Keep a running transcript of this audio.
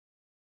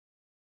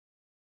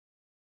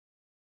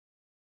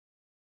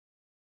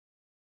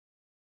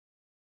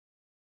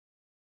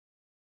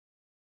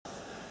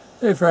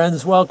Hey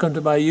friends, welcome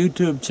to my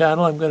YouTube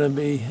channel. I'm going to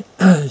be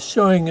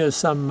showing you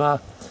some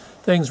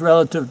things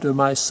relative to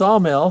my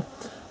sawmill.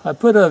 I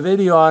put a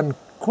video on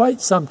quite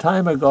some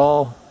time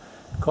ago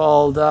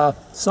called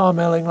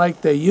Sawmilling Like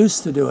They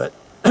Used to Do It.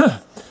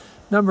 A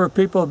number of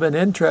people have been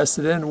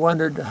interested in and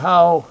wondered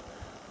how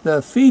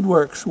the feed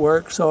works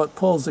work so it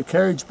pulls the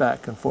carriage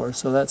back and forth.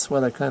 So that's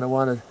what I kind of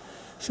want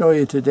to show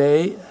you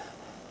today,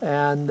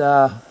 and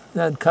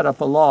then cut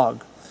up a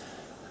log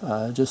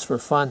just for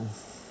fun.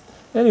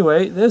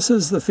 Anyway, this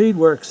is the feed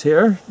works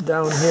here,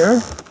 down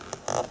here.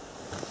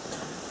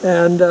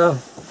 And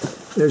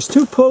there's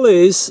two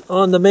pulleys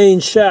on the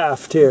main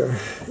shaft here.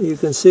 You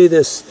can see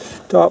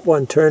this top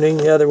one turning,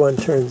 the other one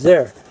turns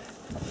there.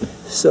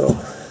 So,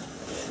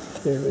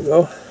 there we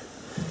go.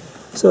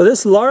 So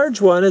this large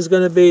one is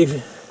going to be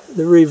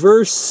the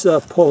reverse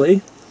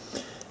pulley.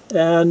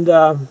 And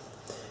down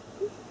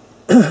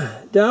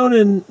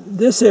in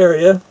this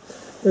area,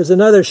 there's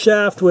another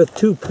shaft with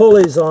two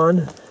pulleys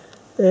on.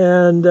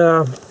 And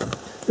the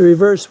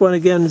reverse one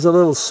again is a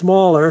little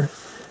smaller,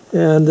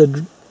 and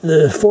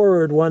the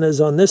forward one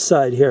is on this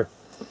side here.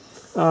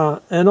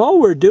 And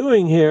all we're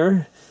doing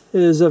here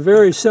is a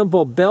very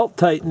simple belt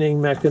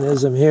tightening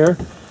mechanism here.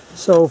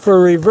 So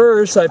for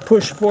reverse, I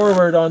push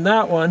forward on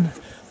that one.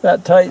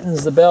 That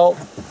tightens the belt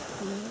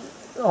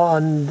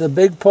on the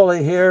big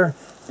pulley here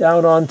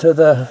down onto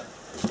the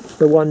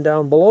one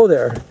down below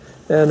there,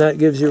 and that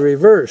gives you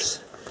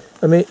reverse.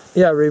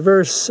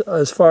 Reverse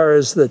as far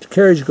as the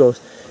carriage goes.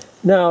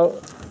 Now,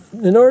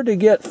 in order to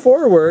get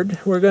forward,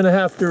 we're going to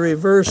have to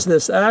reverse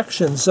this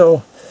action.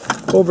 So,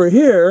 over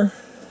here,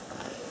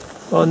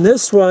 on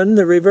this one,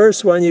 the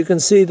reverse one, you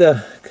can see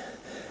the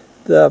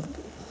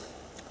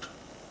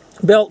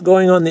belt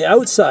going on the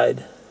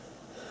outside.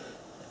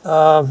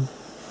 So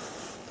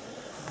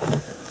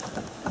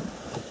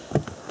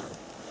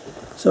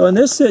in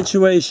this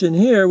situation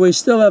here, we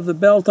still have the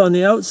belt on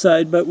the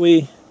outside, but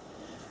we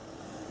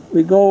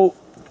go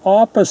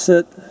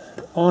opposite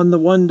on the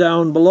one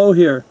down below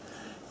here,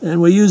 and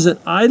we use an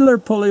idler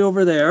pulley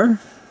over there,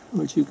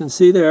 which you can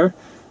see there,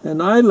 an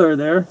idler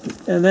there,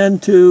 and then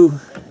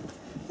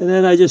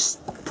I just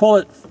pull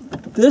it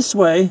this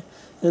way,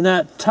 and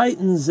that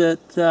tightens it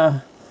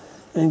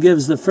and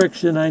gives the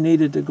friction I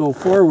needed to go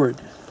forward.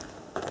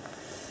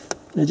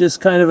 It's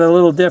just kind of a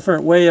little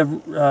different way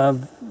of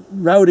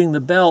routing the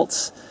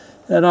belts,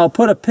 and I'll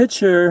put a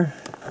picture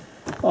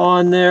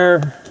on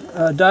their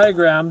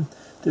diagram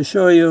to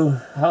show you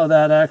how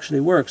that actually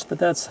works, but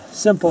that's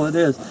simple. It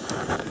is.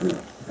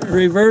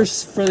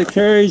 Reverse for the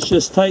carriage,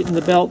 just tighten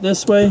the belt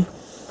this way.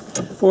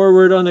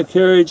 Forward on the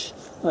carriage,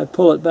 I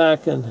pull it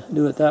back and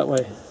do it that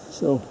way.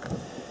 So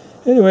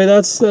anyway,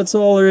 that's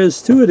all there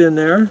is to it in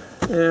there,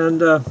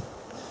 and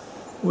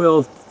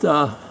we'll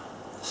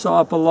saw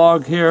up a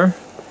log here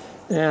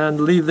and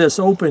leave this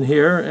open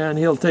here, and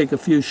he'll take a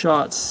few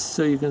shots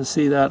so you can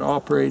see that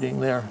operating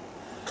there.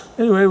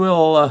 Anyway,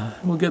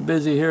 we'll get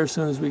busy here as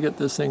soon as we get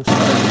this thing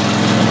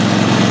started.